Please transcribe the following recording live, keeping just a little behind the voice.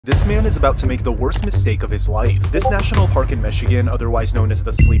This man is about to make the worst mistake of his life. This national park in Michigan, otherwise known as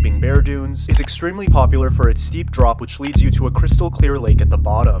the Sleeping Bear Dunes, is extremely popular for its steep drop which leads you to a crystal clear lake at the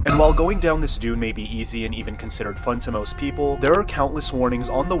bottom. And while going down this dune may be easy and even considered fun to most people, there are countless warnings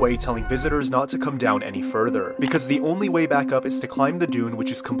on the way telling visitors not to come down any further, because the only way back up is to climb the dune, which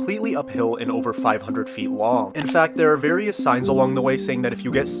is completely uphill and over 500 feet long. In fact, there are various signs along the way saying that if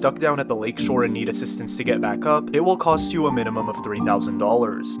you get stuck down at the lakeshore and need assistance to get back up, it will cost you a minimum of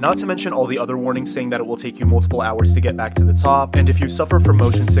 $3,000. Not to mention all the other warnings saying that it will take you multiple hours to get back to the top, and if you suffer from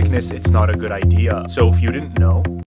motion sickness, it's not a good idea. So if you didn't know,